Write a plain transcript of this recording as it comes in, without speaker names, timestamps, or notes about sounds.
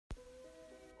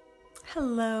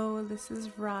Hello, this is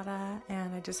Radha,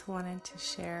 and I just wanted to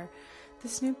share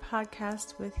this new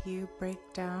podcast with you,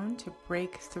 Breakdown to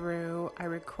Break Through. I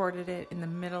recorded it in the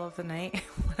middle of the night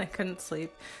when I couldn't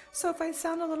sleep, so if I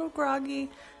sound a little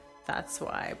groggy, that's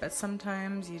why. But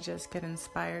sometimes you just get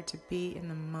inspired to be in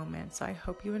the moment, so I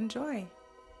hope you enjoy.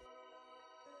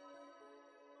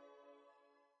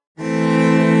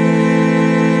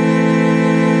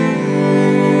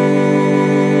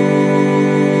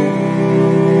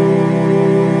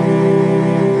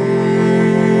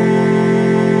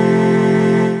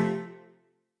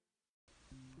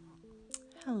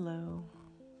 Hello,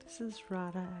 this is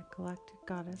Radha at Galactic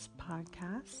Goddess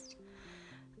Podcast,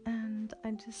 and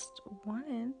I just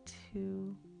wanted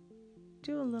to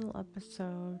do a little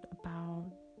episode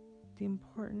about the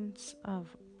importance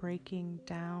of breaking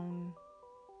down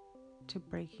to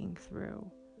breaking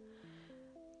through.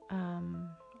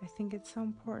 I think it's so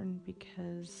important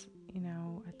because,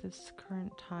 at this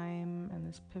current time and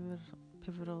this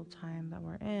pivotal time that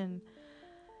we're in,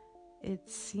 it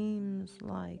seems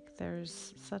like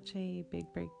there's such a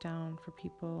big breakdown for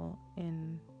people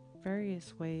in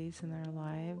various ways in their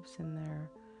lives, in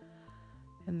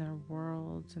their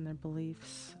worlds, in their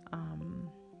beliefs,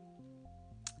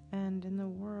 and in the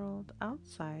world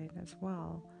outside as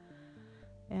well.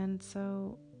 And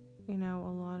so, a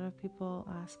lot of people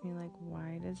ask me, like,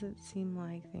 why does it seem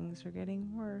like things are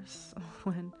getting worse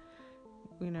when,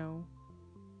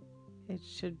 it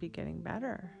should be getting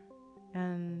better?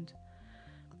 And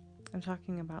I'm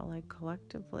talking about, like,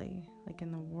 collectively, like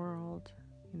in the world,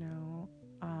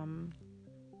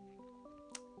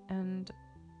 and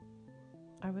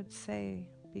I would say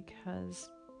because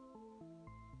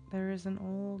there is an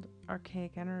old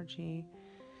archaic energy,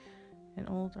 an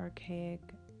old archaic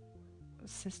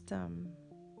system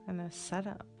and a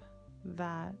setup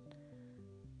that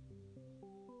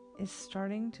is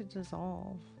starting to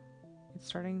dissolve. It's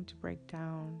starting to break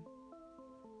down.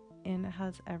 And it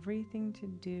has everything to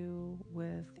do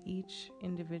with each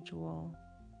individual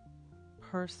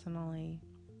personally,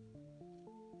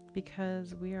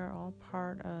 because we are all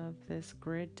part of this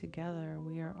grid together.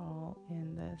 We are all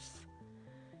in this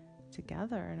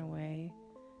together in a way.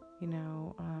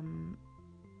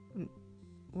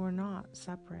 We're not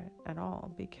separate at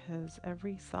all, because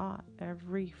every thought,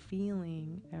 every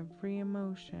feeling, every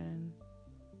emotion,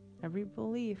 every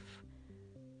belief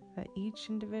that each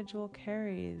individual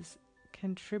carries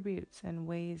contributes and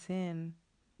weighs in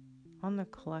on the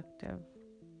collective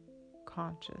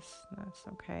consciousness,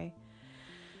 okay?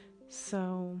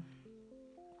 So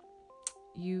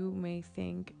you may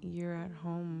think you're at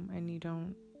home and you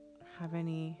don't have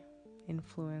any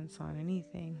influence on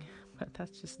anything, but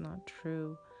that's just not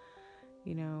true.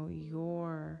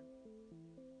 Your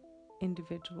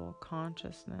individual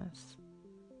consciousness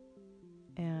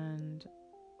and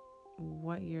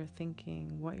what you're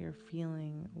thinking, what you're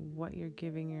feeling, what you're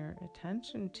giving your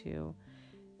attention to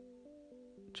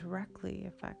directly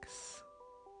affects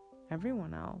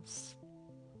everyone else.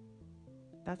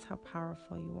 That's how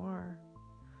powerful you are.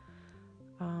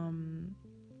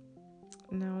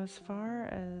 Now, as far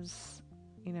as,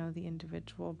 the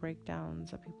individual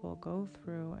breakdowns that people go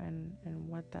through and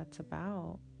what that's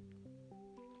about,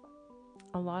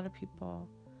 a lot of people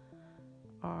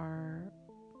are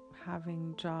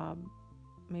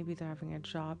maybe they're having a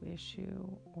job issue,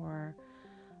 or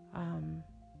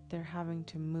they're having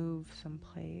to move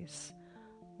someplace,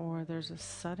 or there's a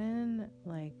sudden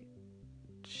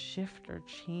shift or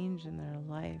change in their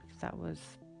life that was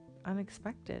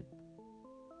unexpected,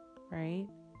 right?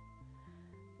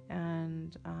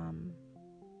 And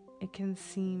it can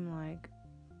seem like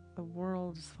the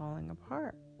world is falling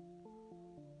apart,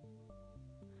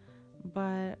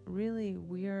 but really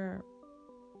we're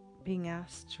being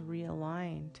asked to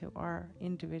realign to our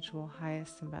individual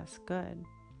highest and best good.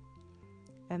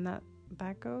 And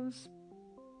that goes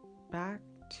back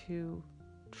to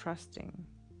trusting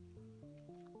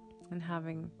and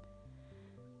having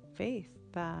faith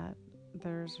that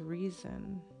there's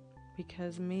reason,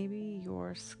 because maybe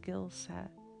your skill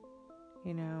set,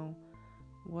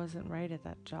 wasn't right at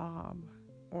that job,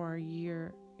 or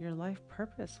your life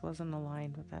purpose wasn't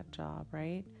aligned with that job,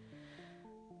 right?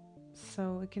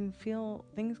 So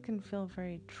things can feel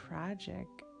very tragic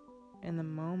in the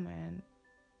moment,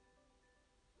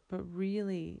 but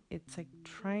really it's like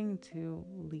trying to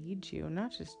lead you,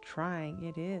 not just trying,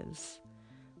 it is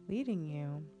leading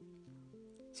you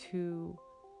to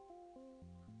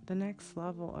the next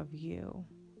level of you,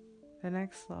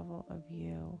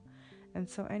 And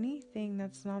so anything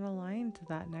that's not aligned to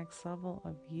that next level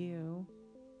of you,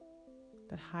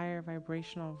 that higher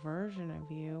vibrational version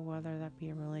of you, whether that be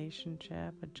a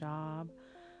relationship, a job,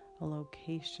 a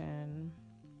location,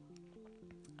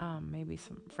 maybe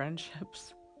some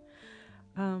friendships,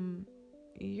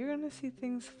 you're going to see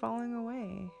things falling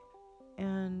away.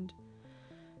 And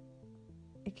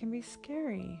it can be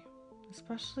scary,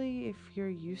 especially if you're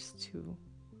used to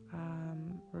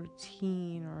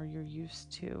routine, or you're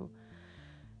used to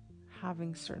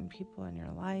having certain people in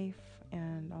your life,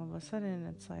 and all of a sudden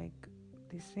it's like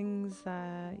these things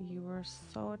that you were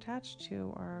so attached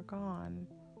to are gone,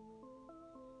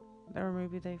 or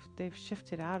maybe they've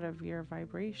shifted out of your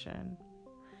vibration.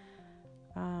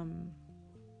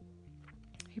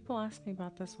 People ask me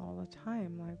about this all the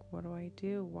time, like, what do I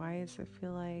do? Why does it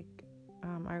feel like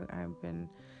I've been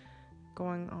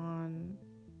going on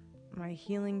my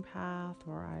healing path,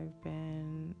 or I've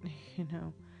been,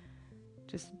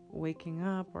 just waking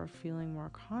up or feeling more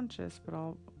conscious, but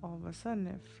all of a sudden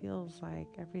it feels like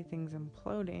everything's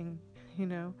imploding,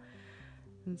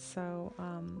 And so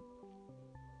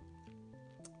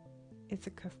it's a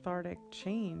cathartic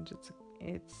change.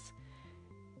 It's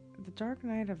the dark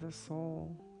night of the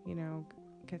soul,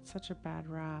 gets such a bad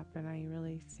rap, and I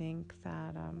really think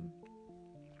that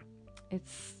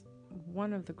it's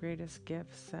one of the greatest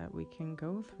gifts that we can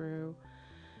go through.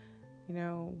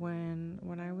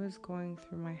 When I was going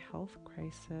through my health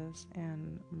crisis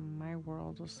and my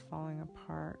world was falling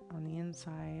apart on the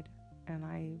inside, and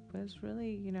I was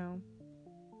really,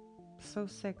 so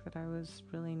sick that I was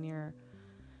really near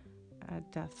a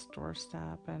death's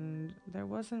doorstep, and there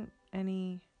wasn't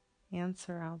any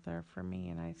answer out there for me.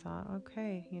 And I thought,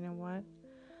 okay, you know what?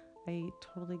 I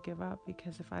totally give up,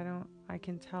 because if I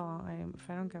can tell if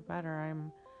I don't get better,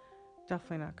 I'm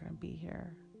definitely not going to be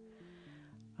here.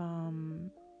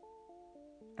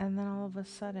 And then all of a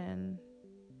sudden,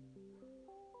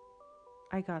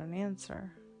 I got an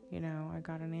answer.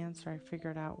 I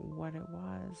figured out what it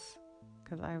was,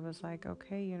 because I was like,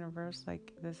 okay, universe,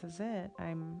 like, this is it.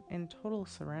 I'm in total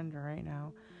surrender right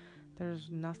now.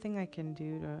 There's nothing I can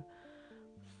do to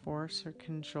force or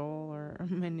control or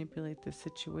manipulate the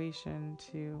situation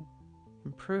to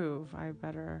improve. I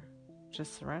better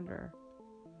just surrender.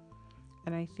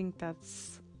 And I think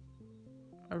that's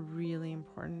a really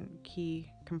important key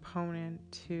component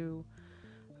to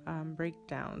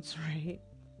breakdowns, right?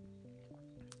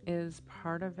 Is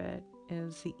part of it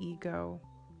is the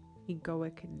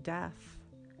egoic death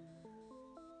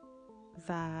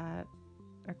that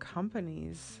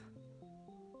accompanies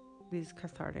these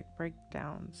cathartic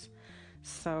breakdowns.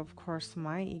 So of course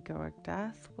my egoic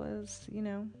death was,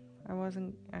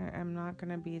 I'm not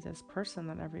going to be this person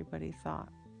that everybody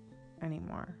thought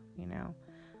anymore, I'm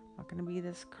not going to be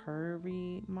this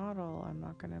curvy model. I'm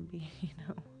not going to be,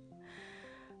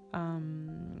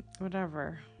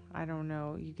 whatever. I don't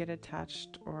know. You get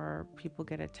attached, or people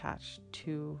get attached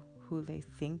to who they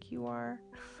think you are.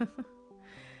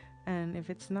 And if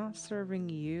it's not serving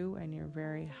you and your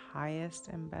very highest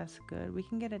and best good, we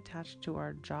can get attached to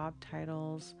our job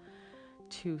titles,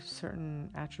 to certain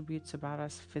attributes about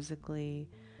us physically,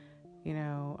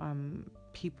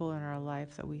 people in our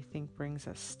life that we think brings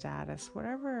us status,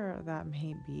 whatever that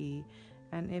may be.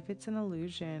 And if it's an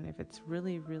illusion, if it's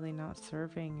really, really not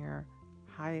serving your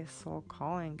highest soul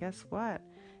calling, guess what?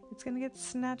 It's going to get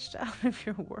snatched out of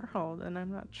your world. And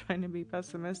I'm not trying to be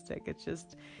pessimistic. It's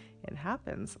just, it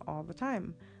happens all the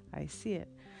time. I see it.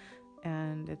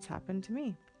 And it's happened to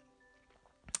me.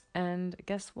 And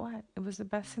guess what? It was the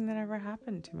best thing that ever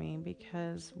happened to me,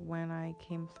 because when I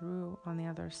came through on the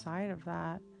other side of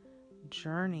that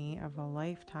journey of a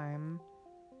lifetime,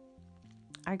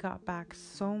 I got back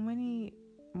so many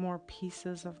more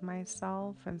pieces of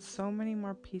myself, and so many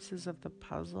more pieces of the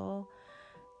puzzle,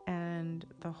 and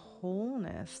the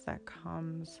wholeness that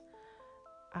comes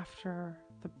after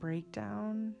the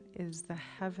breakdown is the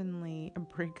heavenly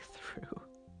breakthrough.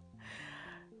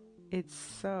 It's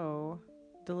so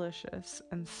delicious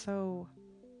and so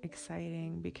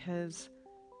exciting, because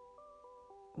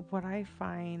what I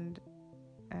find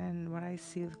and what I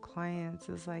see with clients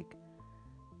is like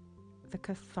the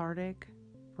cathartic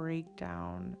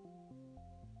breakdown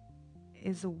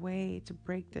is a way to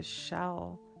break the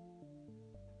shell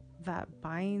that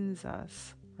binds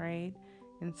us, right?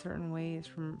 In certain ways,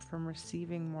 from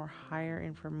receiving more higher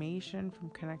information, from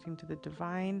connecting to the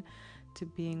divine, to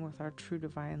being with our true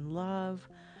divine love,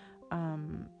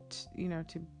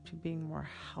 to being more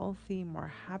healthy,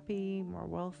 more happy, more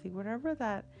wealthy, whatever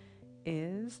that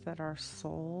is that our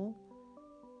soul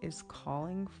is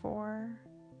calling for.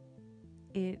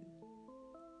 It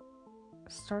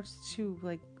starts to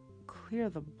clear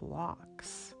the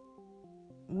blocks.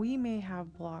 We may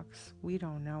have blocks we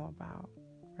don't know about.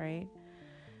 right?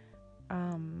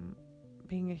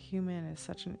 Being a human is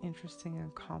such an interesting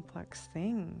and complex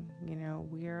thing.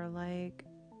 We are like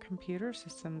computer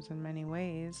systems in many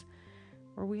ways,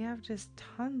 where we have just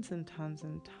tons and tons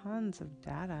and tons of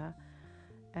data,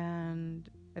 and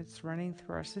it's running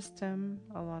through our system.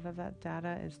 A lot of that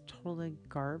data is totally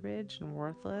garbage and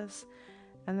worthless,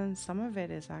 and then some of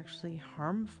it is actually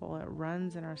harmful. It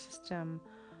runs in our system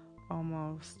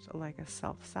almost like a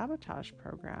self-sabotage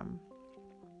program.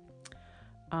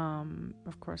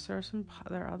 Of course, there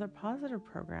are other positive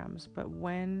programs, but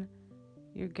when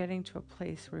you're getting to a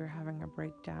place where you're having a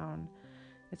breakdown,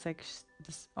 it's like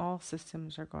all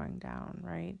systems are going down,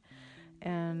 right?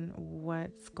 And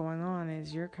what's going on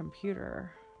is your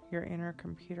inner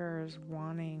computer is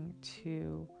wanting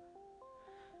to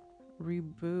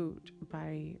reboot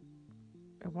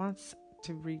it wants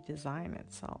to redesign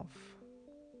itself,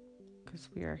 because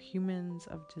we are humans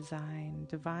of design,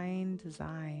 divine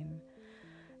design.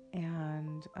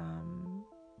 And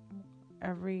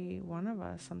every one of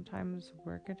us, sometimes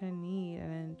we're going to need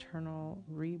an internal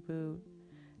reboot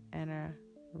and a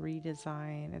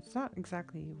redesign. It's not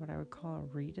exactly what I would call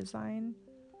a redesign.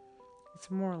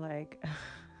 It's more like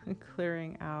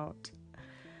clearing out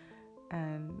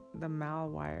and the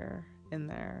malware in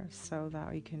there so that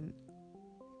we can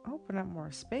open up more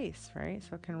space, right?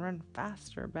 So it can run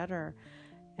faster, better,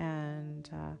 and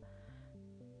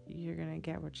you're going to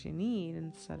get what you need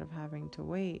instead of having to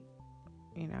wait,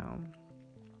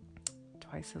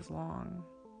 twice as long,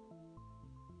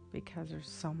 because there's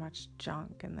so much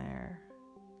junk in there.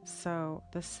 So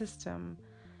the system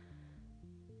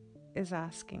is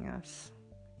asking us,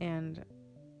 and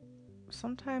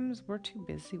sometimes we're too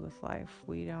busy with life.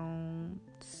 We don't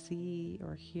see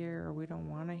or hear, or we don't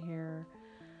want to hear,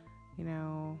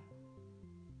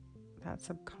 that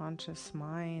subconscious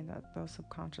mind, those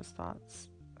subconscious thoughts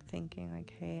thinking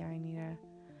like, hey, I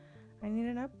need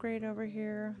an upgrade over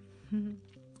here.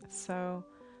 So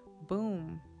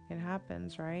boom, it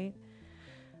happens, right?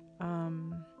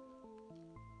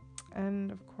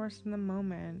 And of course, in the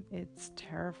moment, it's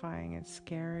terrifying, it's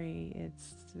scary,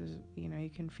 you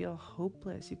can feel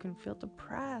hopeless, you can feel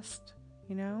depressed,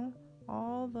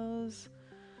 all those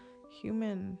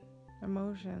human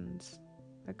emotions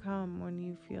that come when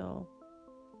you feel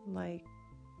like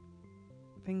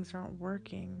things aren't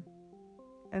working,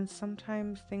 and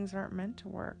sometimes things aren't meant to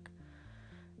work.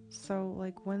 So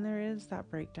like when there is that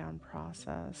breakdown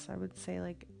process, I would say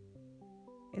like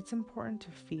it's important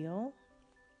to feel,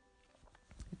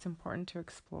 it's important to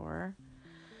explore,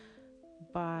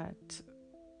 but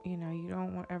you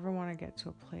don't ever want to get to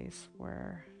a place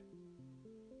where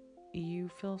you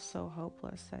feel so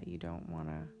hopeless that you don't want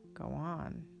to go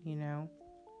on. You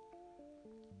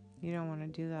don't want to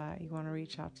do that. You want to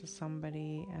reach out to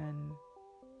somebody and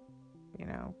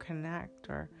connect,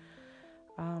 or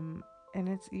and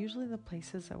it's usually the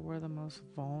places that we're the most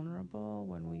vulnerable,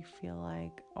 when we feel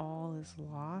like all is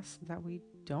lost, that we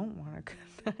don't want to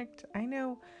connect. I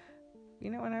know,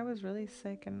 when I was really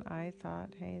sick and I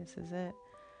thought, hey, this is it,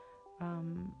 I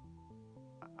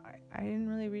didn't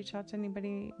really reach out to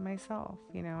anybody myself.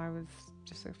 I was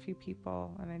just a few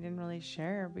people, and I didn't really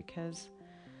share because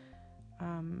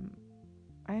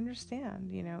I understand,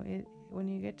 when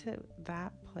you get to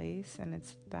that place and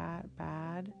it's that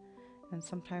bad, and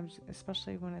sometimes,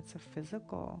 especially when it's a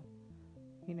physical,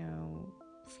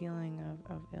 feeling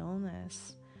of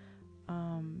illness,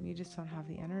 you just don't have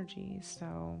the energy.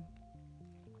 So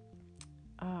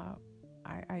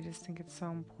I just think it's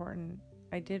so important.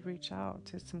 I did reach out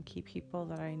to some key people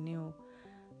that I knew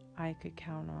I could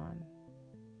count on.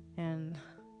 And,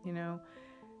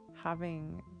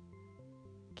 having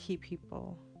key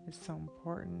people is so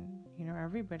important.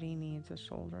 Everybody needs a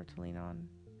shoulder to lean on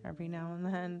every now and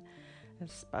then,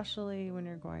 especially when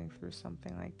you're going through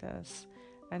something like this.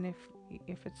 And if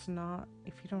you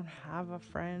don't have a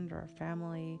friend or a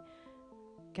family,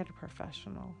 get a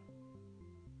professional.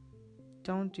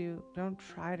 Don't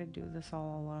try to do this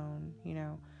all alone.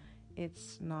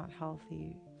 It's not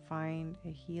healthy. Find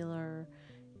a healer,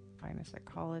 find a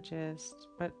psychologist.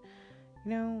 But,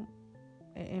 in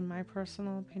my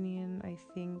personal opinion, I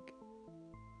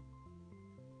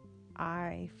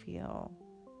feel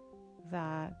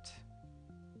that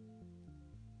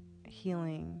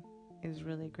healing is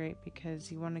really great,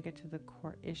 because you want to get to the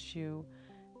core issue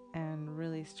and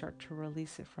really start to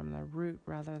release it from the root,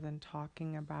 rather than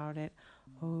talking about it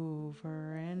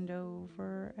over and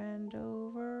over and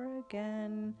over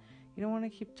again. You don't want to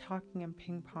keep talking and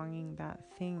ping-ponging that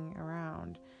thing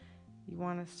around. You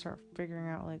want to start figuring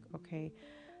out like, okay,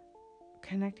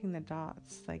 connecting the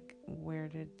dots, like where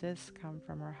did this come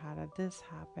from or how did this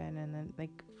happen, and then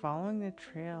like following the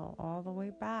trail all the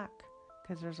way back,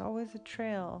 because there's always a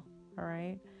trail. All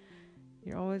right,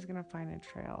 you're always going to find a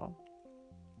trail,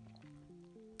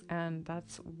 and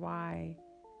that's why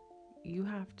you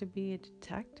have to be a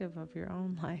detective of your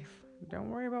own life. Don't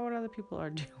worry about what other people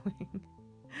are doing.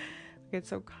 Get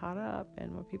so caught up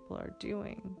in what people are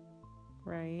doing,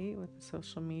 right, with the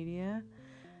social media.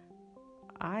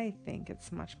 I think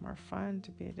it's much more fun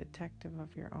to be a detective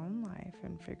of your own life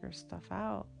and figure stuff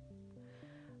out.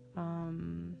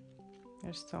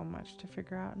 There's so much to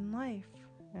figure out in life,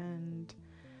 and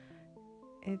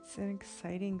it's an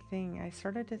exciting thing. I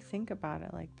started to think about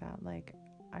it like that. Like,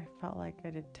 I felt like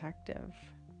a detective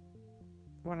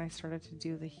when I started to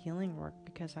do the healing work,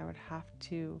 because I would have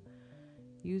to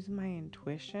use my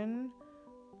intuition,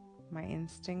 my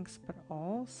instincts, but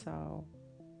also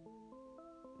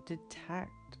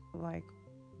detect, like,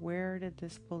 where did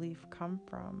this belief come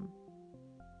from?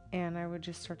 And I would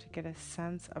just start to get a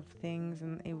sense of things,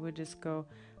 and it would just go,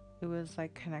 it was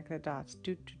like connect the dots,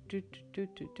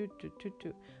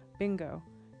 bingo,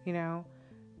 you know.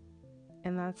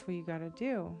 And that's what you got to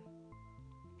do.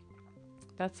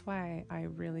 That's why I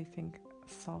really think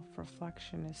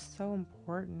self-reflection is so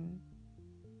important,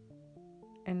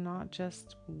 and not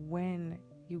just when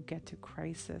you get to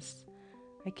crisis.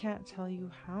 I can't tell you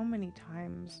how many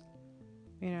times,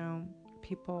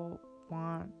 people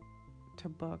want to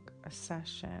book a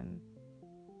session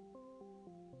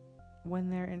when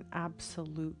they're in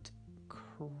absolute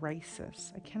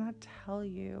crisis. I cannot tell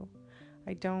you.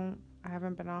 I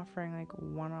haven't been offering like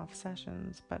one-off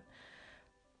sessions, but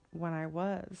when I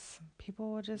was,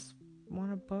 people would just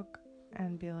want to book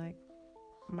and be like,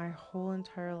 my whole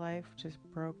entire life just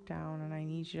broke down and I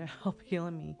need you to help heal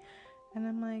me. And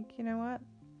I'm like, you know what?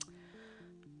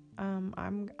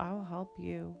 I'll help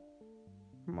you.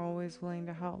 I'm always willing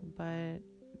to help, but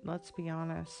let's be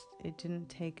honest, it didn't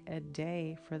take a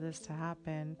day for this to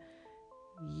happen.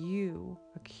 You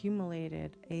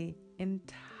accumulated an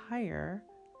entire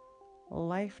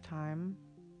lifetime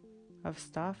of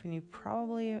stuff, and you've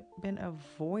probably been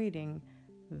avoiding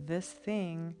this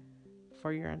thing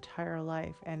for your entire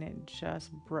life, and it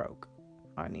just broke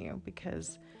on you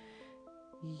because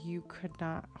you could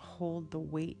not hold the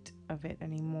weight of it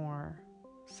anymore.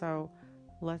 So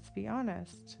let's be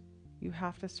honest. You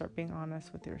have to start being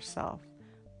honest with yourself.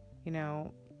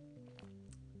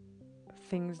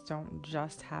 Things don't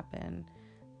just happen.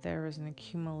 There is an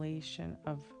accumulation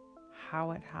of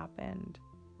how it happened,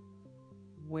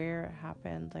 where it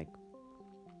happened, like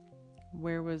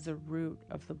where was the root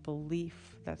of the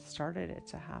belief that started it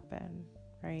to happen,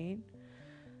 right?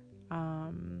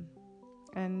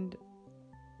 And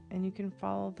you can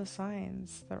follow the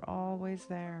signs. They're always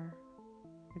there.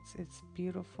 It's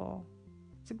beautiful.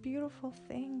 It's a beautiful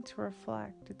thing to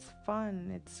reflect. It's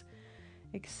fun. It's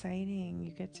exciting.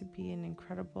 You get to be an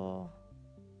incredible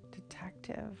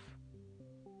detective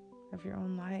of your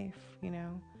own life,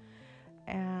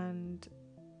 and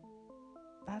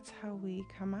that's how we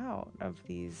come out of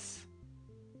these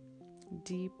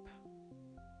deep,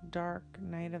 dark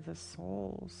night of the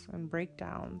souls and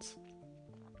breakdowns.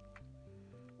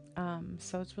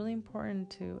 So it's really important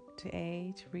to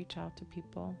reach out to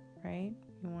people, right?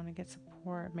 You want to get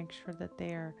support, make sure that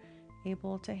they're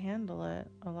able to handle it.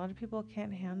 A lot of people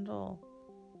can't handle,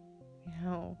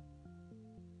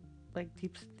 like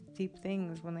deep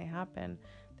things when they happen.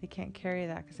 They can't carry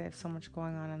that because they have so much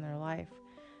going on in their life.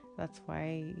 That's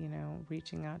why,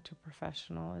 reaching out to a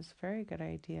professional is a very good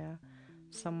idea.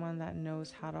 Someone that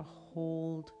knows how to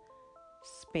hold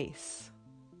space,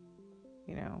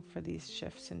 for these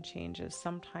shifts and changes.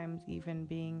 Sometimes even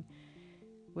being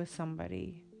with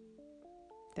somebody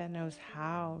that knows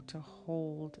how to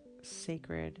hold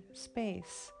sacred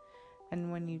space.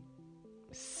 And when you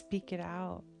speak it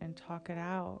out and talk it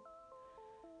out,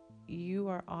 you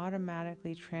are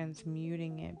automatically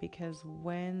transmuting it, because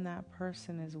when that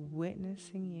person is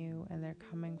witnessing you and they're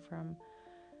coming from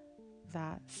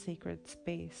that sacred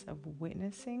space of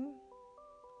witnessing,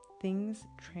 things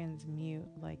transmute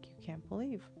like you can't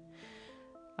believe.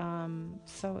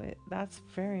 So that's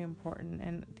very important.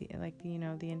 And the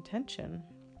intention.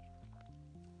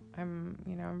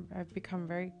 I've become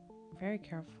very, very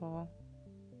careful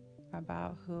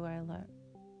about who I let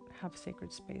have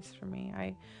sacred space for me.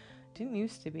 I didn't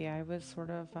used to be. I was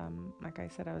sort of, like I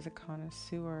said, I was a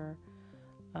connoisseur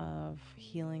of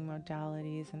healing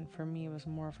modalities, and for me it was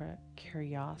more of a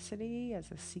curiosity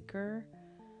as a seeker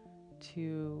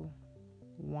to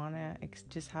want to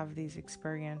just have these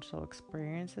experiential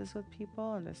experiences with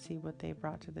people and to see what they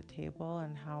brought to the table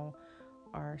and how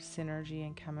our synergy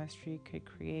and chemistry could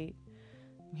create,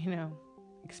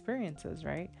 experiences,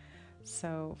 right?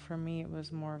 So for me, it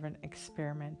was more of an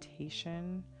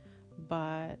experimentation.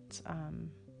 But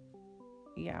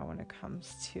yeah, when it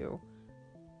comes to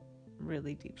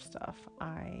really deep stuff,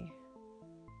 I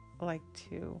like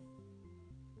to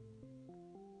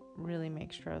really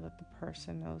make sure that the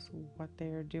person knows what they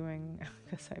are doing,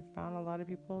 because I found a lot of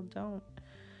people don't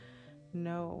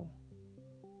know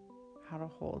how to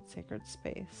hold sacred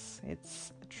space.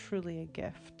 It's truly a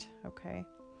gift, okay?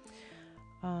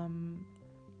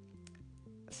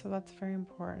 So that's very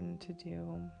important to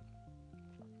do.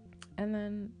 And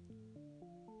then,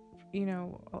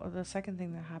 the second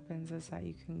thing that happens is that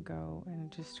you can go and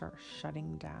just start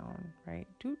shutting down, right?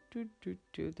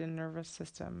 The nervous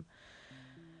system,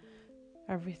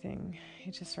 everything,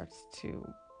 it just starts to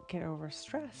get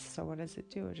overstressed. So what does it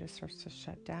do? It just starts to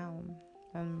shut down.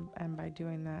 And by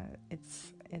doing that,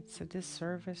 it's a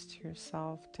disservice to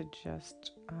yourself to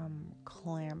just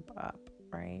clamp up,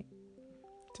 right?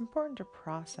 It's important to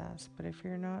process, but if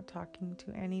you're not talking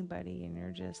to anybody and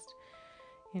you're just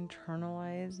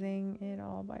internalizing it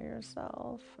all by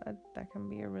yourself, that can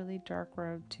be a really dark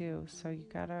road too. So you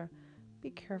gotta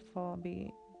be careful,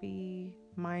 be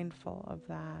mindful of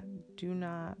that. Do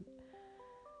not,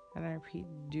 and I repeat,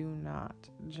 do not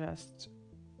just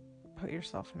put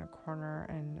yourself in a corner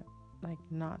and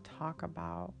not talk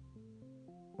about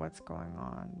what's going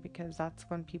on, because that's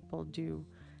when people do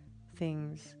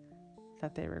things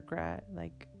that they regret,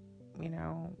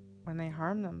 when they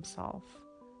harm themselves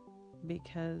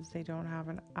because they don't have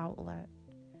an outlet.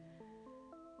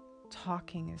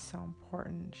 Talking is so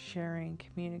important, sharing,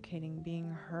 communicating, being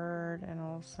heard, and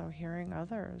also hearing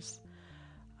others.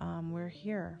 We're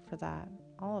here for that,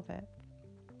 all of it.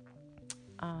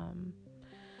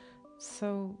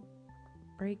 So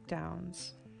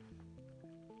breakdowns.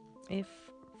 If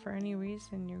for any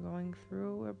reason you're going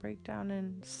through a breakdown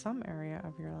in some area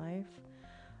of your life,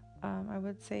 I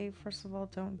would say, first of all,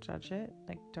 don't judge it.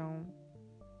 Don't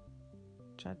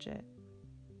judge it.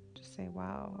 Just say,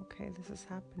 wow, okay, this is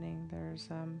happening. There's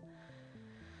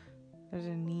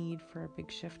a need for a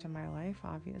big shift in my life,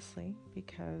 obviously,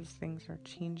 because things are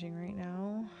changing right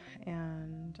now.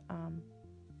 And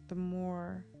the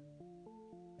more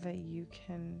that you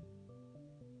can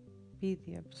be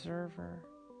the observer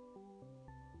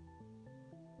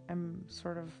and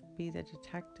sort of be the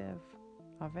detective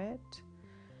of it,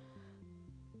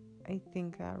 I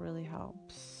think that really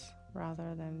helps,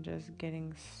 rather than just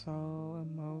getting so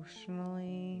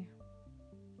emotionally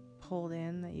pulled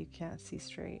in that you can't see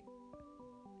straight,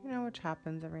 which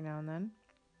happens every now and then.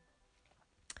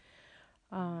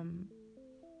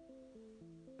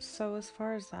 So as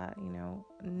far as that, know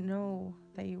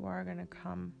that you are going to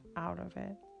come out of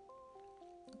it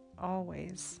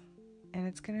always, and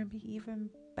it's going to be even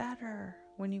better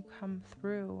when you come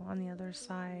through on the other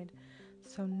side.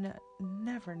 So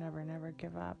never, never, never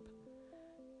give up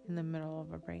in the middle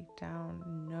of a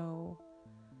breakdown. Know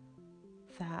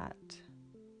that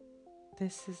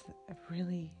this is a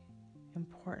really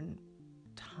important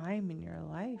time in your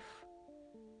life.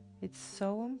 It's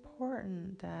so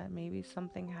important that maybe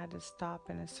something had to stop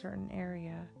in a certain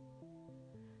area.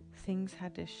 Things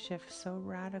had to shift so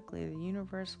radically. The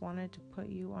universe wanted to put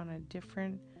you on a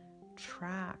different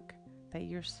track, that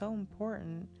you're so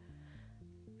important,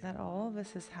 that all of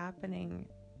this is happening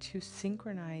to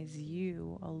synchronize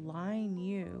you, align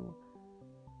you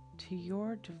to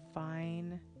your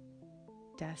divine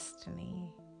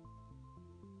destiny.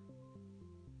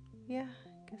 Yeah,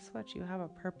 guess what? You have a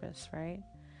purpose, right?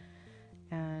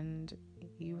 And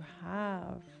you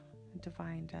have a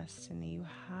divine destiny. You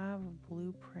have a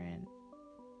blueprint.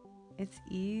 It's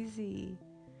easy.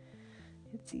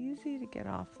 It's easy to get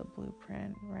off the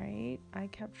blueprint, right? I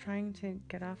kept trying to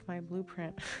get off my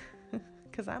blueprint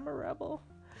because I'm a rebel.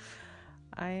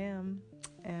 I am.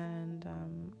 And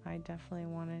I definitely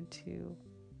wanted to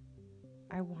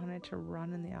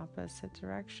run in the opposite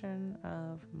direction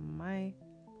of my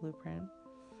blueprint.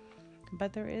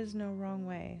 But there is no wrong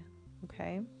way,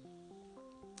 okay?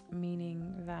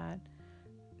 Meaning that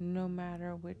no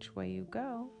matter which way you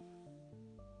go,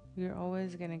 you're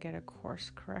always going to get a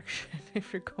course correction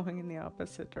if you're going in the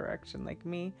opposite direction. Like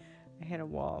me, I hit a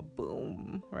wall,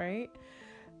 boom, right?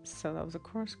 So that was a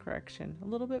course correction. A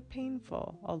little bit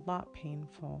painful, a lot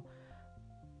painful.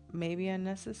 Maybe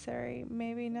unnecessary,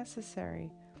 maybe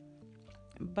necessary.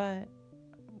 But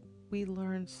we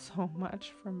learn so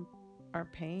much from our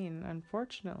pain.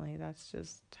 Unfortunately, that's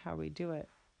just how we do it.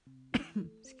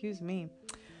 Excuse me.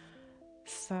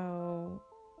 So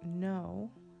know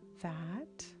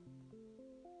that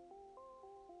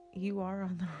you are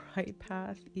on the right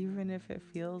path, even if it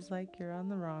feels like you're on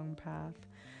the wrong path.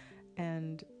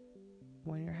 And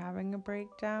when you're having a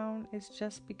breakdown, it's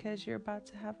just because you're about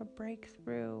to have a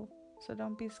breakthrough. So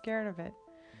don't be scared of it.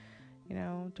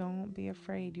 Don't be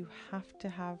afraid. You have to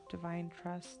have divine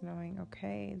trust, knowing,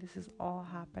 okay, this is all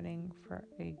happening for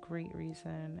a great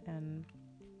reason. And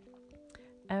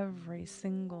every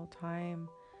single time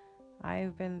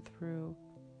I've been through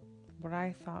what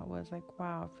I thought was like,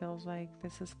 wow, it feels like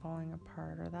this is falling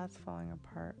apart or that's falling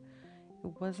apart.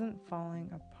 It wasn't falling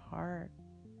apart.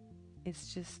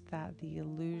 It's just that the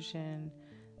illusions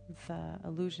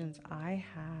I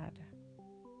had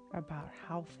about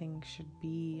how things should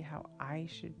be, how I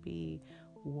should be,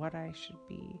 what I should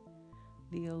be,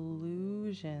 the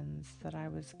illusions that I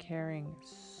was carrying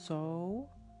so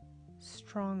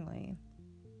strongly,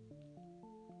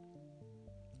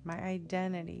 my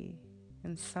identity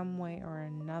in some way or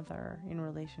another in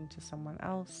relation to someone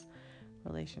else,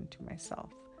 relation to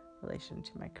myself, relation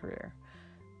to my career,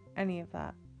 any of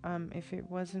that. If it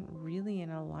wasn't really in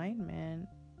alignment,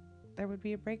 there would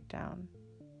be a breakdown.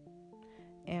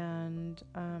 And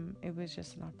it was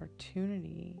just an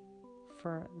opportunity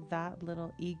for that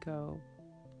little ego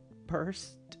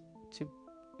burst to,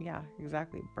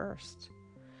 burst.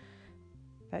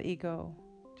 That ego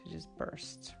to just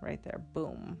burst right there,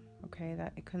 boom. Okay,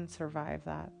 that it couldn't survive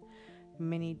that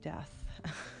mini death.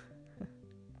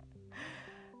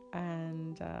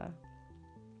 And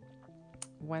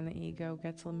when the ego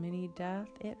gets a mini death,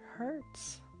 it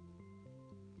hurts.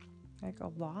 Like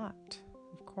a lot.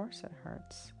 Of course it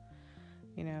hurts,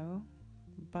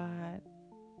 but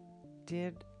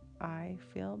did I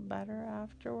feel better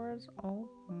afterwards? Oh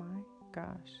my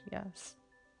gosh, yes.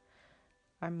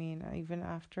 I mean, even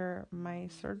after my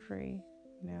surgery,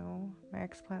 my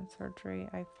explant surgery,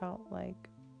 I felt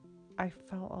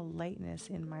a lightness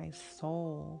in my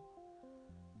soul.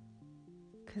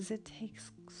 Because it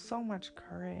takes so much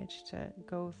courage to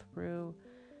go through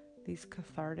these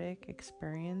cathartic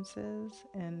experiences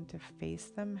and to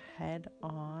face them head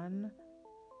on.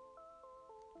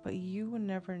 But you will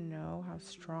never know how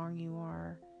strong you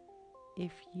are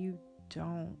if you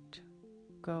don't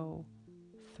go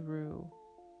through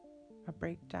a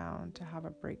breakdown to have a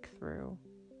breakthrough.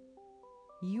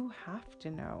 You have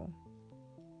to know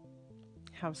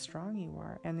how strong you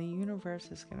are, and the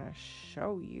universe is going to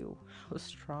show you how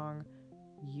strong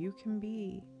you can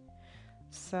be.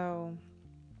 So,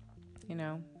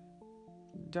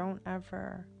 don't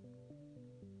ever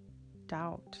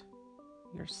doubt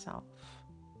yourself.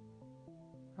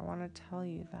 I want to tell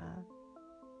you that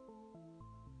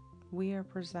we are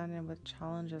presented with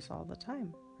challenges all the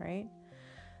time, right?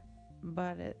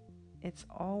 But it's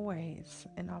always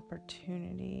an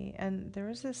opportunity. And there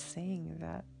is this saying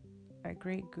that a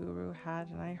great guru had,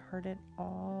 and I heard it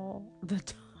all the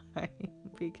time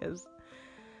because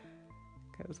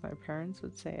my parents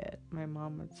would say it, my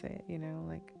mom would say it,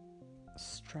 like,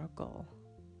 struggle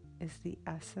is the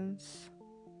essence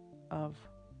of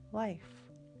life.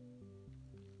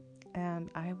 And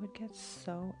I would get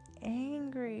so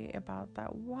angry about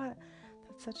that. What?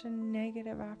 That's such a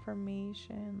negative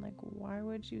affirmation. Like, why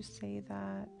would you say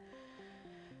that?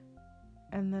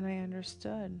 And then I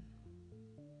understood.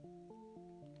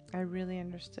 I really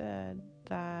understood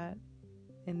that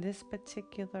in this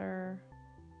particular,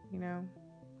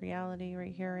 reality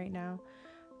right here, right now,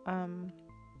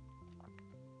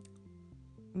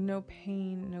 no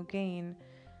pain, no gain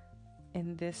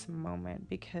in this moment,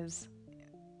 because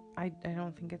I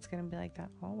don't think it's going to be like that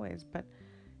always. But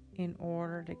in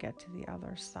order to get to the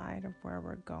other side of where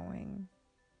we're going,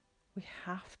 we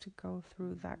have to go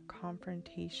through that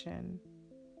confrontation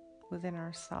within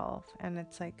ourselves. And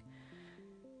it's like,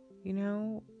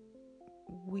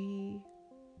 we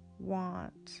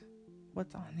want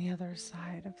what's on the other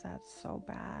side of that so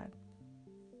bad.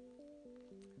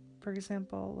 For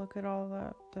example, look at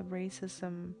all the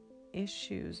racism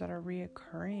issues that are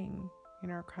reoccurring in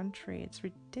our country. It's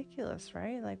ridiculous,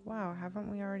 right? Like, wow,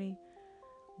 haven't we already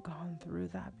gone through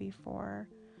that before?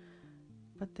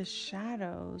 But the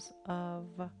shadows of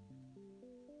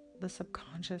the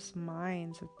subconscious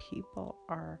minds of people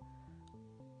are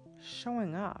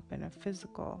showing up in a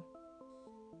physical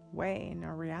way in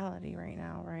our reality right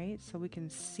now, right? So we can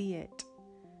see it,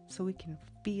 so we can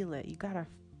feel it. You gotta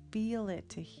feel it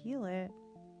to heal it,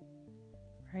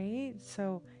 right?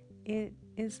 So it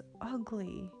is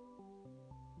ugly.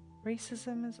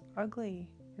 Racism is ugly.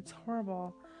 It's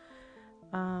horrible.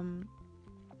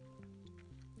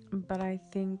 But I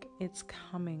think it's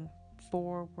coming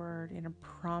forward in a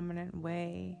prominent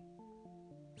way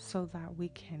so that we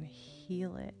can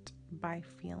heal it by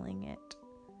feeling it,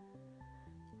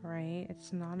 right?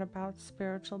 It's not about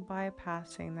spiritual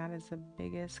bypassing. That is the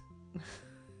biggest,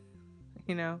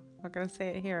 I'm not going to say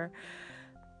it here.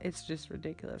 It's just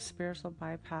ridiculous. Spiritual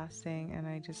bypassing, and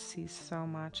I just see so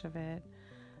much of it.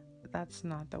 That's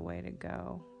not the way to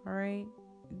go, all right?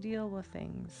 Deal with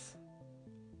things.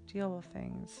 Deal with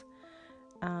things.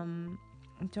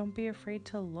 Don't be afraid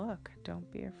to look. Don't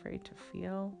be afraid to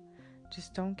feel.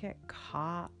 Just don't get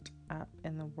caught up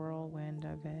in the whirlwind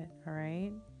of it, all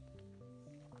right?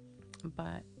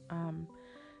 But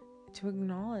to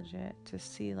acknowledge it, to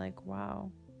see like,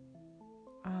 wow,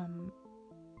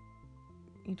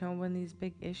 when these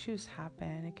big issues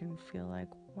happen, it can feel like,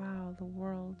 wow, the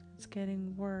world is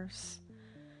getting worse,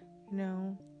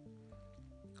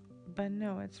 But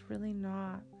no, it's really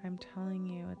not. I'm telling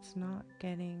you, it's not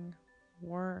getting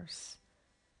worse.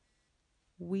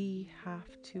 We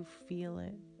have to feel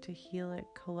it to heal it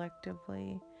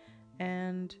collectively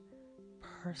and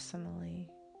personally.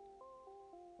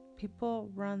 People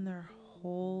run their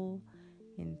whole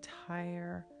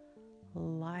entire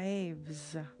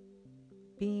lives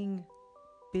being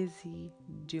busy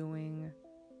doing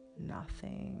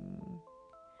nothing,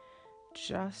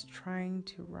 just trying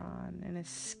to run and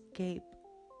escape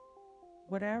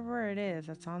whatever it is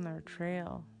that's on their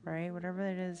trail, right? Whatever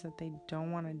it is that they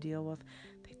don't want to deal with,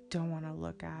 they don't want to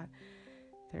look at,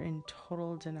 they're in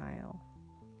total denial.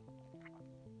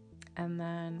 And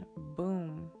then,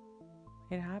 boom,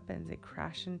 it happens. They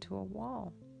crash into a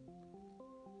wall.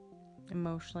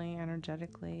 Emotionally,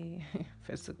 energetically,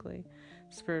 physically,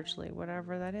 spiritually,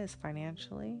 whatever that is,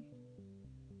 financially.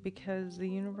 Because the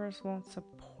universe won't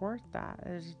support that.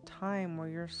 There's a time where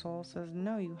your soul says,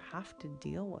 no, you have to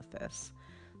deal with this.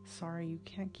 Sorry, you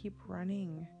can't keep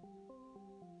running.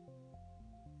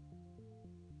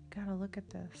 You gotta look at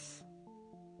this.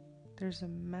 There's a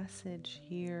message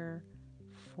here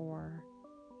for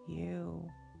you.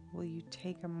 Will you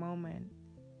take a moment?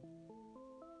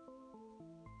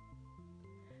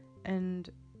 And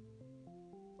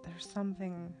there's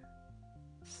something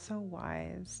so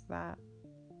wise that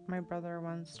my brother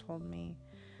once told me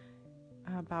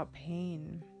about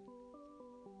pain.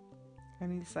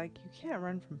 And he's like, you can't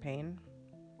run from pain.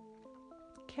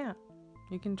 You can't.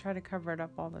 You can try to cover it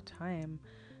up all the time,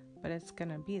 but it's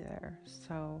gonna be there.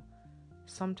 So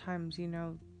sometimes,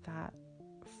 that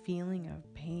feeling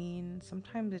of pain,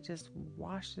 sometimes it just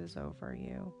washes over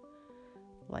you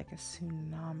like a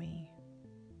tsunami.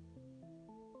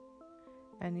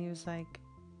 And he was like,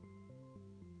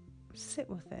 sit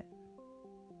with it.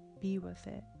 Be with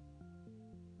it.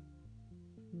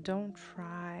 Don't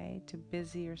try to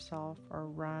busy yourself or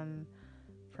run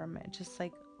from it. Just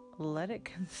like let it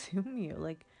consume you.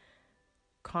 Like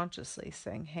consciously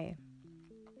saying, hey,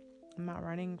 I'm not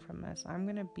running from this. I'm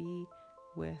going to be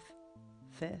with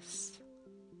this.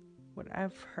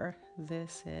 Whatever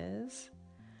this is,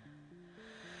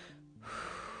 I'm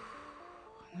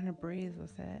going to breathe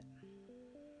with it.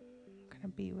 I'm going to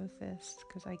be with this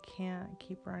because I can't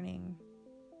keep running.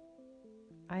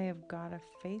 I have got to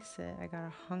face it. I got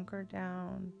to hunker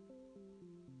down.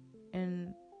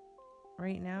 And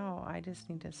right now, I just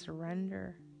need to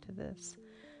surrender to this.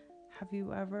 Have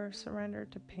you ever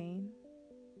surrendered to pain?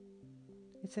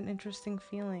 It's an interesting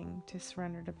feeling to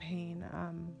surrender to pain.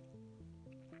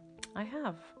 I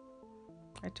have.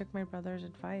 I took my brother's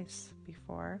advice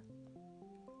before.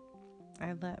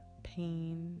 I let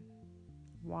pain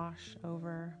wash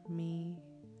over me.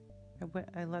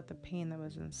 I let the pain that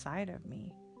was inside of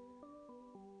me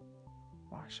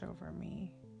wash over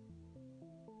me.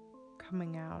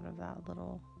 Coming out of that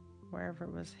little, wherever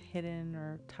it was hidden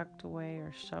or tucked away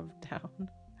or shoved down.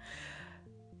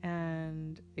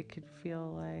 And it could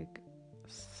feel like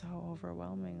so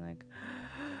overwhelming. Like,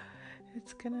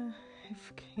 it's gonna, it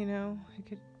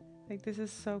could, like, this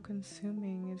is so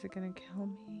consuming. Is it gonna kill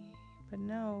me? But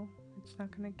no, it's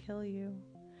not gonna kill you.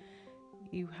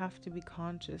 You have to be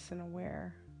conscious and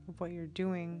aware of what you're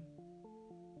doing.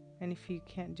 And if you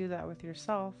can't do that with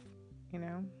yourself,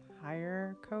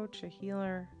 hire a coach, a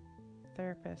healer,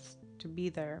 therapist to be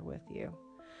there with you.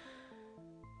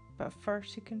 But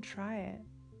first you can try it.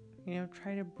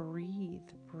 Try to breathe.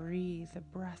 The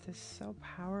breath is so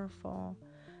powerful.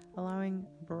 Allowing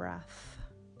breath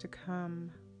to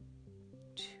come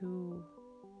to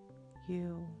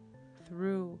you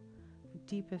through the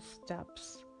deepest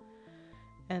depths.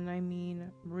 And I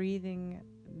mean breathing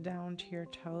down to your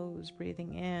toes,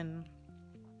 breathing in.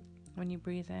 When you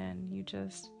breathe in, you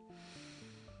just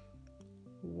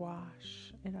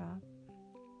wash it up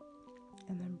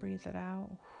and then breathe it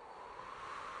out.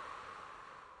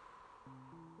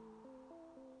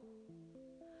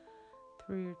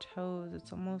 Through your toes,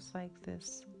 it's almost like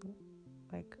this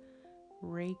like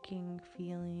raking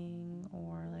feeling,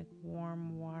 or like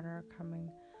warm water coming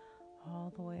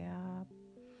all the way up.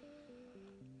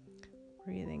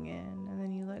 Breathing in, and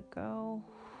then you let go.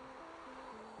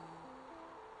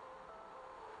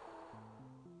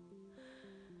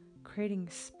 Creating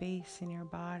space in your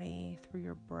body through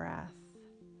your breath.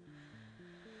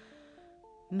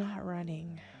 Not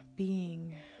running,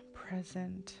 being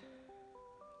present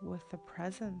with the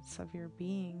presence of your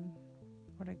being.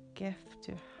 What a gift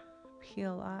to be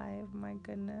alive. My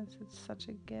goodness, it's such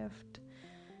a gift.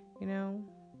 You know,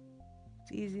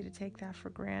 it's easy to take that for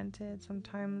granted.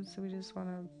 Sometimes we just want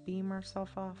to beam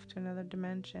ourselves off to another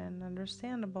dimension.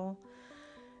 Understandable.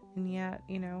 And yet,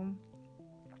 you know,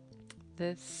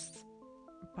 this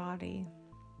body,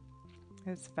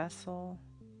 this vessel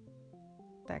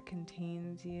that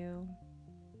contains you,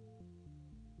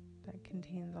 that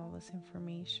contains all this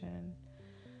information,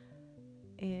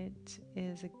 it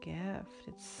is a gift.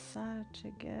 It's such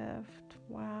a gift.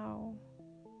 Wow.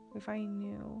 If I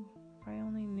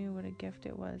only knew what a gift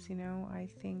it was, you know, I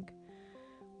think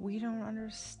we don't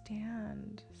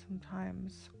understand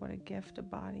sometimes what a gift a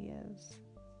body is,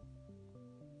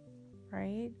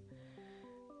 right?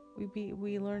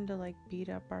 We learn to like beat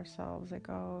up ourselves, like,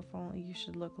 oh, if only you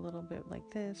should look a little bit like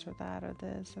this or that or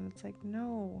this, and it's like,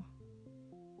 no,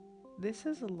 this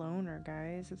is a loner,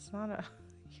 guys. It's not a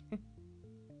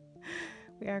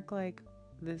we act like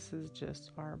this is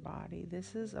just our body.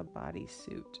 This is a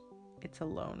bodysuit. It's a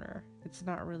loner. It's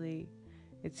not really,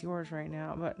 it's yours right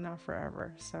now, but not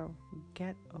forever. So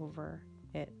get over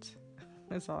it.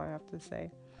 That's all I have to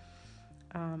say.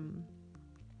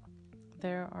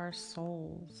 There are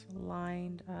souls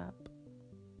lined up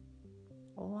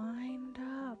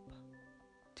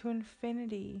to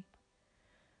infinity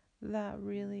that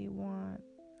really want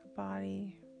a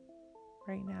body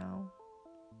right now.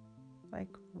 Like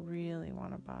really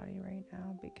want a body right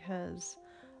now because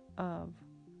of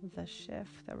the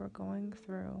shift that we're going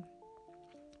through.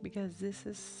 Because this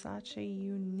is such a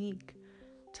unique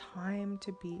time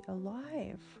to be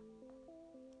alive.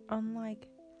 Unlike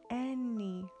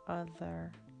any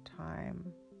other time.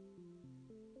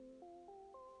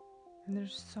 And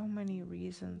there's so many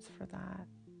reasons for that.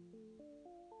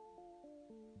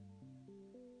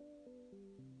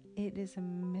 It is a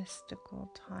mystical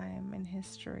time in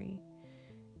history.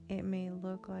 It may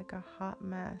look like a hot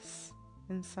mess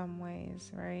in some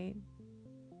ways, right?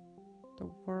 The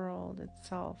world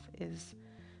itself is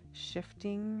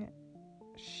shifting.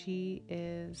 She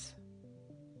is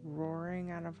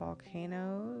roaring out of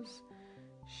volcanoes.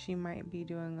 She might be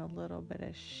doing a little bit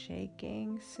of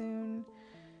shaking soon.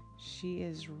 She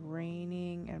is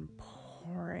raining and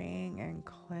pouring and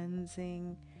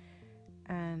cleansing,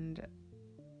 and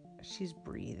she's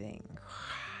breathing.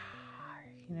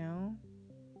 You know?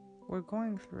 We're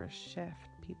going through a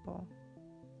shift, people.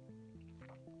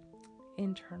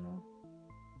 Internal,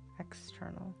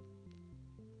 external.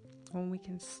 When we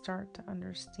can start to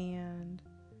understand,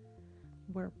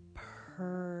 we're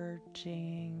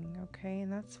purging, okay?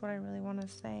 And that's what I really want to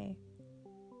say,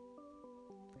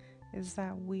 is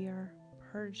that we are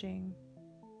purging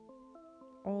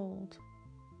old,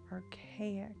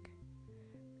 archaic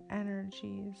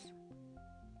energies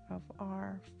of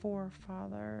our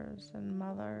forefathers and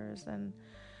mothers and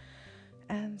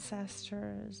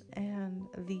ancestors, and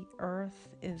the earth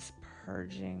is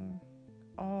purging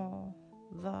all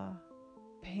the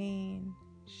pain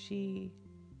she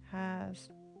has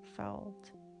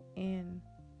felt in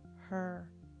her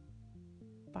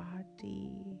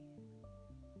body,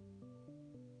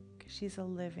 because she's a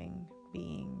living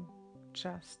being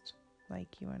just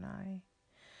like you and I.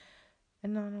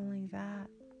 And not only that,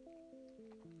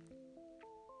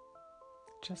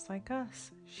 just like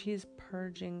us, she's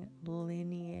purging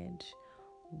lineage,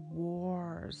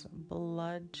 wars,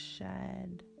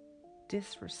 bloodshed,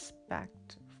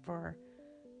 disrespect for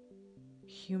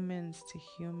humans to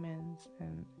humans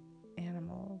and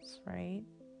animals, right?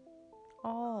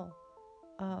 All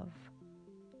of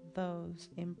those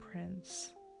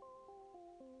imprints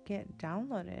get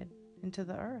downloaded into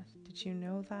the earth. Did you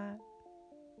know that?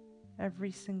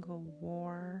 Every single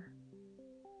war,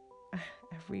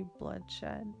 every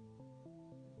bloodshed,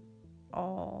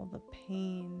 all the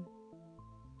pain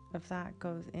of that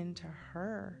goes into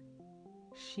her.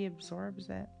 She absorbs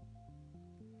it.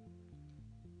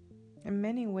 In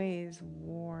many ways,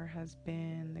 war has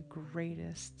been the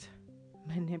greatest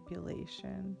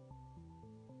manipulation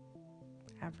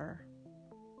ever.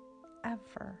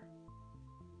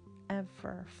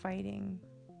 Fighting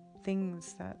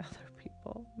things that other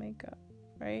people make up,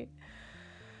 right?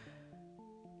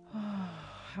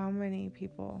 How many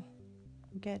people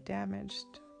get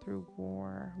damaged through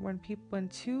war. When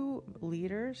two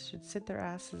leaders should sit their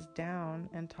asses down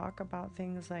and talk about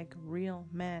things like real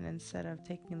men instead of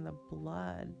taking the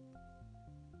blood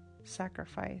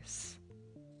sacrifice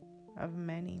of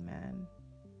many men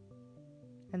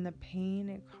and the pain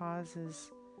it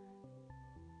causes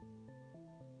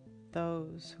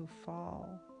those who fall,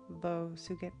 those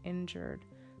who get injured,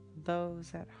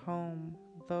 those at home,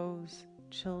 those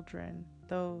children,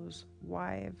 those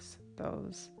wives,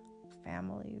 those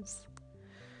families.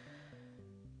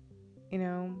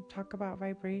 Talk about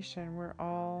vibration. We're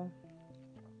all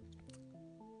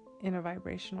in a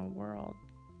vibrational world.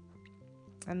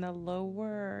 And the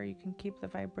lower you can keep the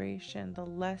vibration, the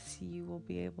less you will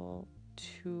be able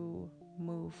to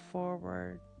move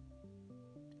forward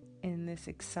in this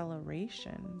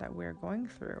acceleration that we're going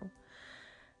through.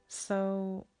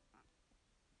 So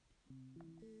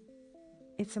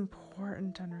it's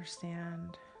important to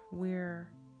understand we're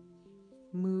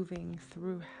moving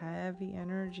through heavy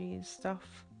energies,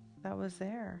 stuff that was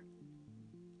there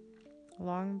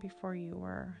long before you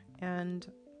were,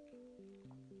 and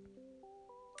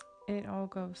it all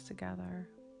goes together.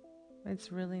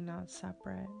 It's really not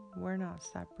separate. We're not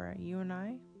separate. You and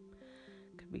I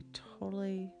could be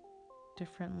totally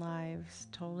different lives,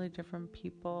 totally different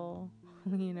people,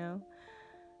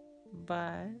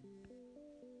 but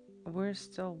we're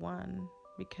still one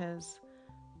because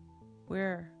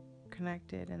we're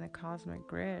connected in the cosmic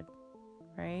grid,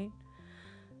 right?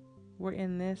 We're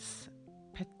in this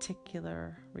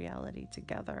particular reality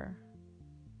together,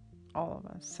 all of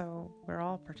us. So we're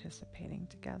all participating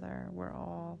together. We're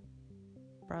all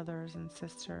brothers and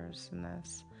sisters in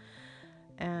this.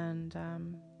 And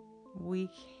we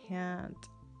can't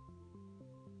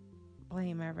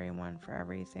blame everyone for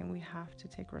everything. We have to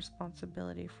take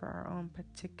responsibility for our own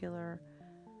particular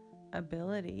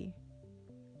ability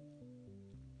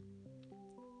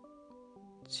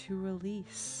to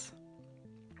release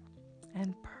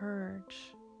and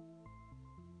purge,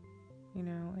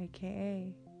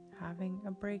 aka having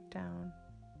a breakdown,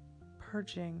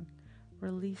 purging,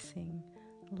 releasing,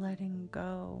 letting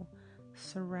go,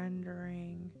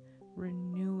 surrendering,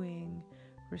 renewing,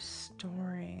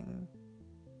 restoring,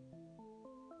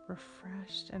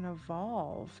 refreshed and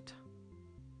evolved.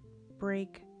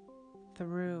 Break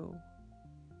through.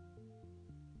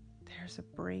 There's a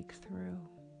breakthrough.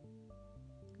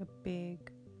 A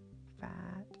big,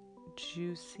 fat,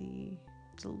 juicy,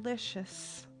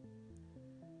 delicious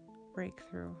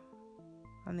breakthrough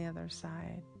on the other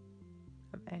side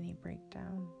of any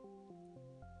breakdown.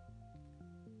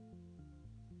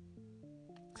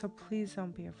 So please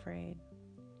don't be afraid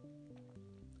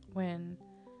when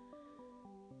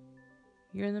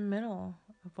you're in the middle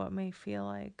of what may feel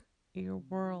like your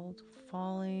world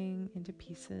falling into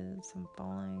pieces and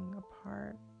falling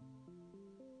apart.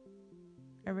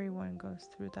 Everyone goes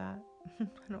through that. I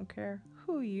don't care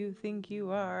who you think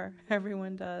you are.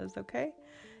 Everyone does, okay?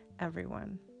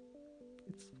 Everyone.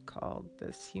 It's called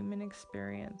this human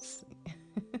experience.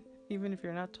 Even if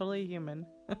you're not totally human.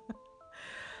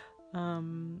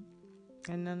 And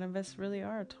none of us really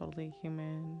are totally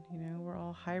human. We're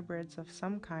all hybrids of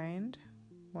some kind,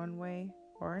 one way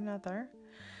or another.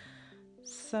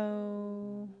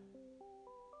 So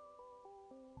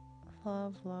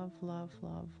love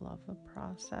the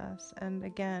process. And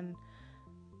again,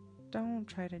 don't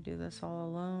try to do this all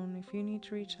alone. If you need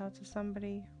to reach out to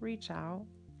somebody, reach out.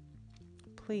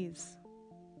 Please.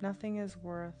 Nothing is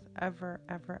worth ever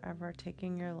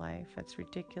taking your life. It's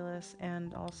ridiculous,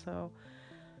 and also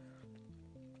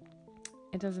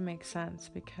it doesn't make sense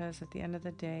because at the end of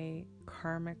the day,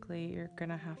 karmically, you're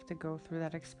gonna have to go through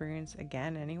that experience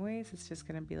again anyways. It's just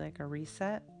gonna be like a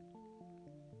reset.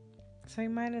 So you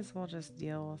might as well just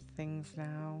deal with things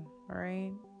now,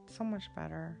 alright? So much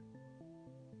better.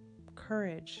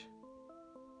 Courage.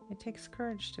 It takes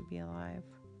courage to be alive,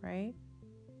 right?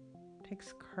 It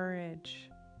takes courage.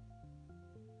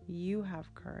 You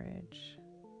have courage.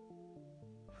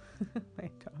 My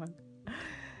dog.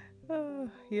 Oh,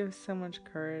 you have so much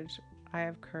courage. I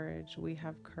have courage. We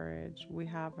have courage. We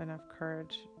have enough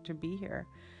courage to be here.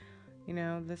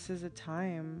 This is a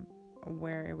time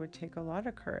where it would take a lot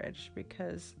of courage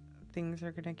because things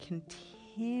are going to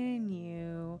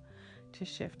continue to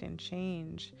shift and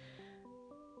change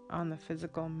on the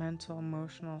physical, mental,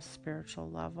 emotional, spiritual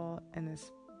level in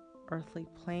this earthly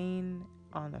plane,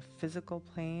 on the physical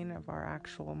plane of our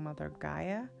actual Mother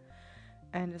Gaia,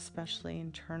 and especially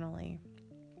internally.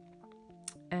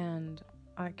 And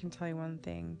I can tell you one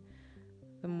thing,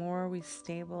 the more we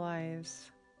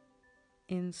stabilize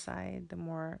inside, the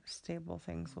more stable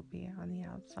things will be on the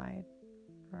outside,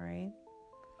 all right?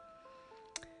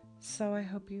 So I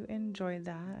hope you enjoyed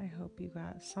that. I hope you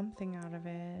got something out of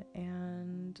it.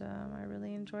 And I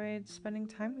really enjoyed spending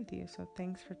time with you. So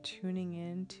thanks for tuning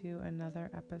in to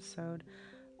another episode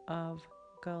of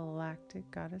Galactic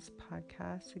Goddess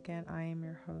Podcast. Again, I am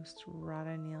your host,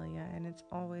 Radha Nelia, and it's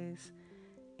always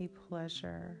a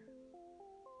pleasure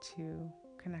to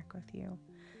connect with you.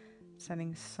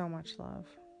 Sending so much love.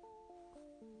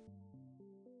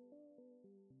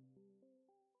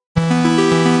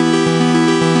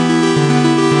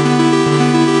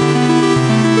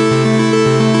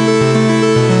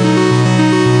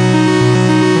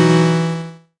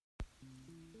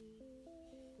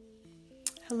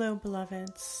 Hello,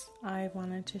 beloveds. I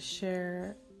wanted to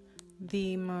share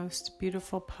the most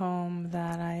beautiful poem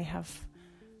that I have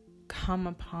come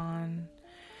upon,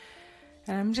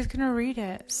 and I'm just going to read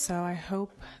it, so I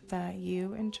hope that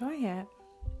you enjoy it.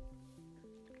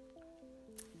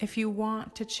 If you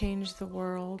want to change the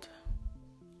world,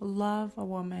 love a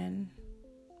woman,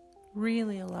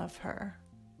 really love her.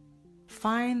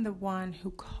 Find the one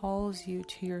who calls you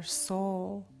to your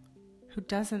soul, who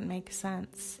doesn't make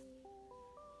sense.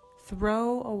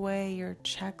 Throw away your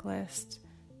checklist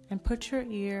and put your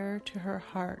ear to her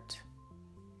heart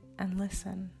and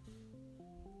listen.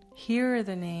 Hear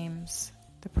the names,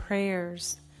 the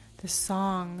prayers, the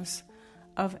songs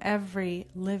of every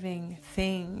living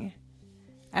thing,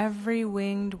 every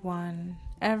winged one,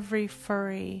 every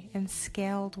furry and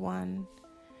scaled one,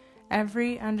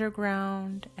 every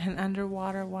underground and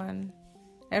underwater one,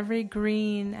 every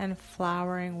green and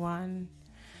flowering one,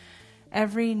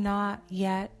 every not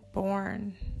yet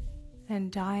born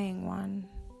and dying one.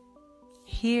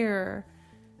 Hear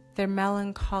their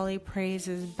melancholy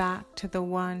praises back to the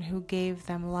one who gave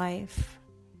them life.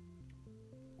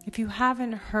 If you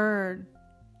haven't heard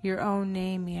your own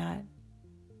name yet,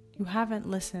 you haven't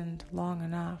listened long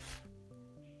enough.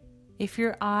 If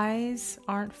your eyes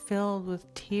aren't filled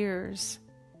with tears,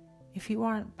 if you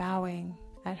aren't bowing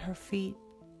at her feet,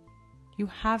 you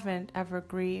haven't ever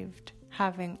grieved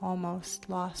having almost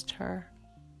lost her.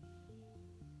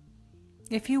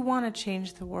 If you want to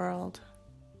change the world,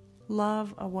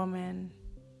 love a woman,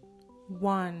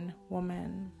 one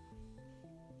woman.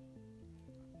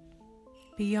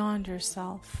 Beyond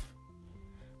yourself,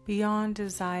 beyond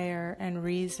desire and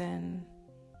reason,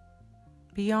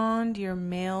 beyond your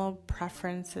male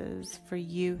preferences for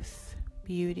youth,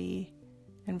 beauty,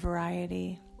 and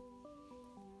variety,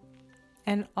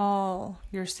 and all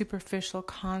your superficial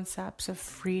concepts of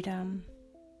freedom.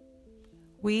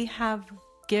 We have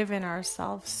given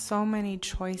ourselves so many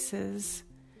choices,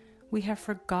 we have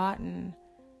forgotten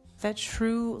that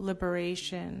true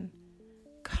liberation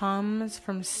comes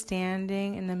from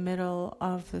standing in the middle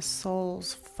of the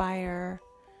soul's fire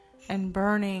and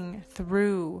burning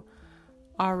through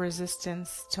our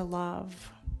resistance to love.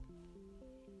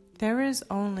 There is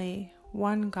only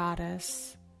one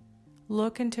goddess.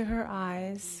 Look into her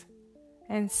eyes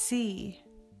and see,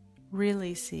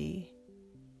 really see,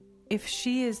 if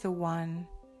she is the one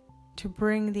to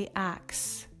bring the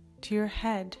axe to your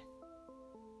head.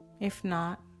 If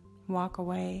not, walk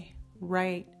away,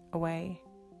 right away.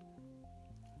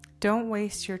 Don't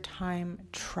waste your time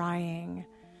trying.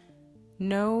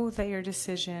 Know that your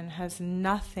decision has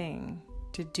nothing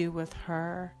to do with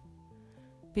her,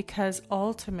 because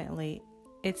ultimately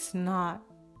it's not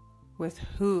with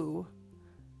who,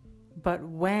 but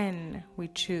when we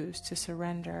choose to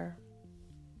surrender.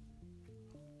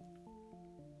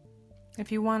 If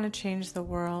you want to change the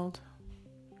world,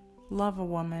 love a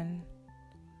woman.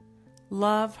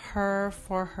 Love her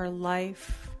for her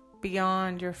life,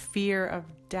 beyond your fear of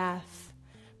death,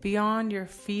 beyond your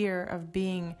fear of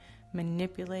being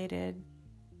manipulated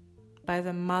by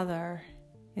the mother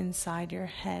inside your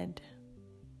head.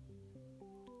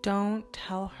 Don't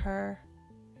tell her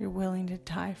you're willing to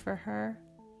die for her.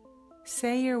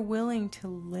 Say you're willing to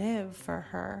live for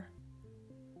her.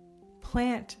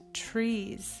 Plant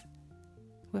trees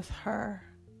with her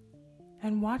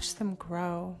and watch them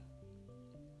grow.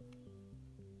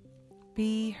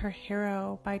 Be her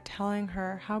hero by telling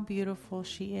her how beautiful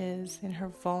she is in her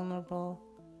vulnerable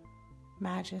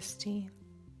majesty.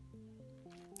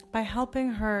 By helping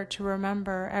her to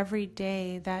remember every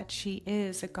day that she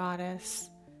is a goddess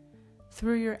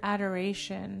through your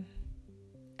adoration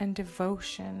and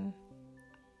devotion.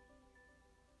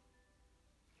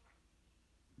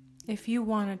 If you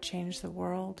want to change the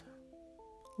world,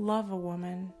 love a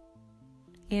woman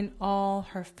in all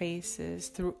her phases,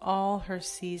 through all her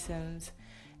seasons,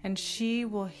 and she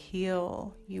will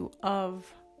heal you of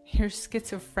your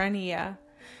schizophrenia,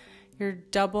 your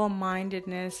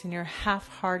double-mindedness and your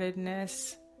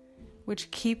half-heartedness,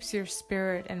 which keeps your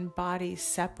spirit and body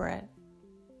separate,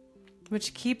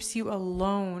 which keeps you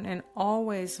alone and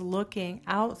always looking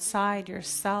outside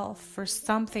yourself for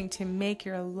something to make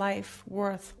your life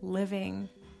worth living,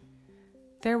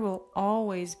 there will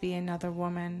always be another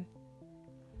woman.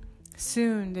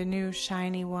 Soon the new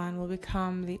shiny one will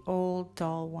become the old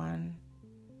dull one,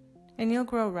 and you'll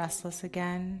grow restless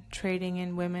again, trading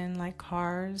in women like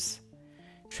cars,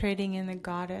 trading in the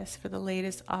goddess for the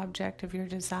latest object of your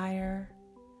desire.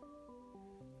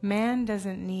 Man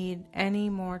doesn't need any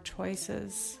more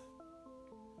choices.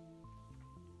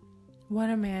 What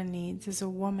a man needs is a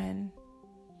woman,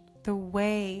 the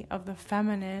way of the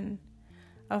feminine,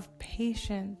 of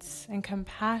patience and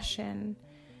compassion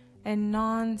and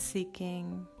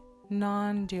non-seeking,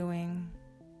 non-doing,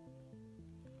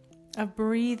 of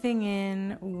breathing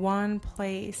in one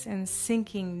place and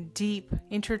sinking deep,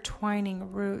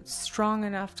 intertwining roots strong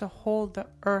enough to hold the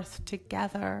earth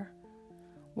together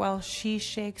while she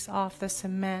shakes off the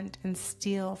cement and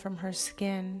steel from her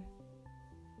skin.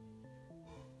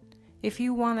 If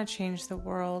you want to change the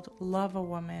world, love a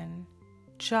woman,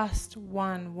 just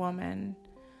one woman.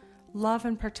 Love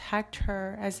and protect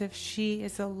her as if she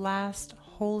is the last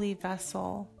holy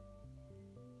vessel.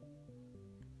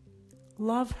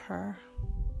 Love her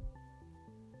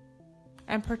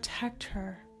and protect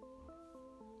her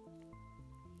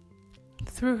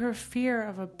through her fear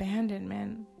of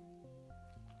abandonment,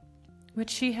 which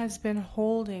she has been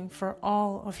holding for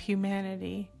all of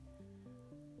humanity.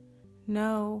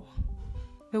 No,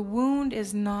 the wound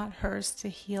is not hers to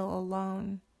heal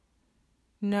alone.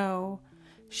 No,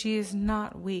 she is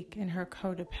not weak in her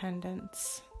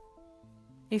codependence.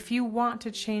 If you want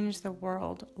to change the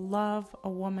world, love a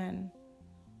woman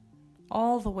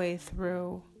all the way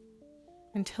through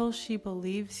until she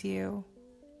believes you,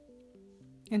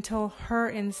 until her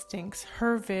instincts,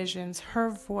 her visions, her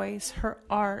voice, her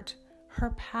art, her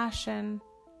passion,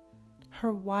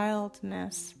 her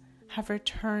wildness have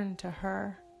returned to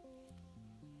her,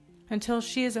 until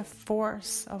she is a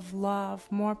force of love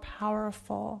more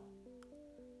powerful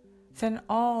than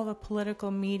all the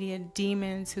political media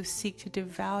demons who seek to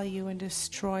devalue and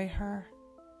destroy her.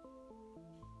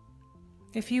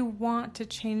 If you want to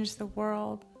change the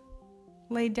world,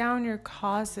 lay down your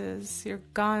causes, your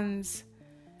guns,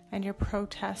 and your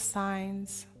protest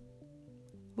signs.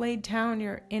 Lay down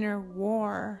your inner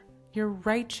war, your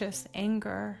righteous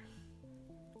anger,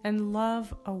 and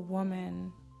love a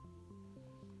woman.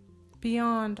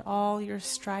 Beyond all your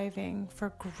striving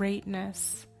for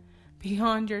greatness,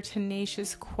 beyond your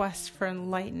tenacious quest for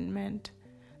enlightenment,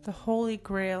 the Holy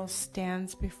Grail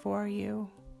stands before you.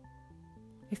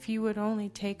 If you would only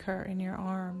take her in your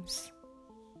arms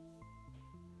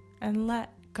and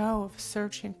let go of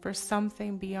searching for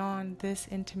something beyond this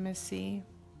intimacy.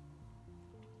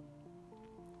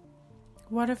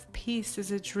 What if peace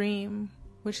is a dream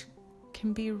which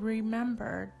can be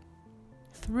remembered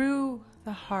through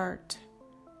the heart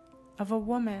of a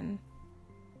woman?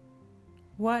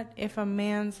 What if a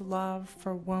man's love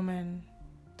for woman,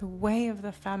 the way of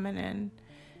the feminine,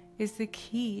 is the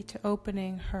key to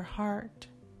opening her heart?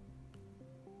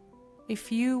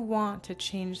 If you want to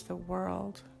change the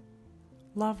world,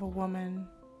 love a woman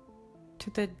to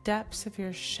the depths of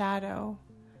your shadow,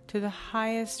 to the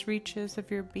highest reaches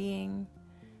of your being,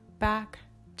 back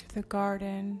to the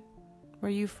garden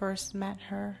where you first met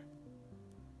her,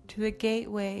 to the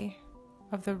gateway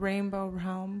of the rainbow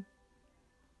realm,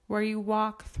 where you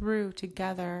walk through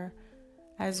together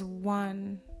as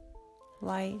one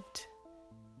light,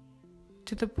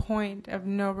 to the point of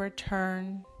no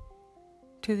return,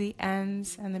 to the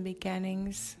ends and the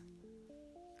beginnings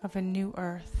of a new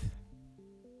earth.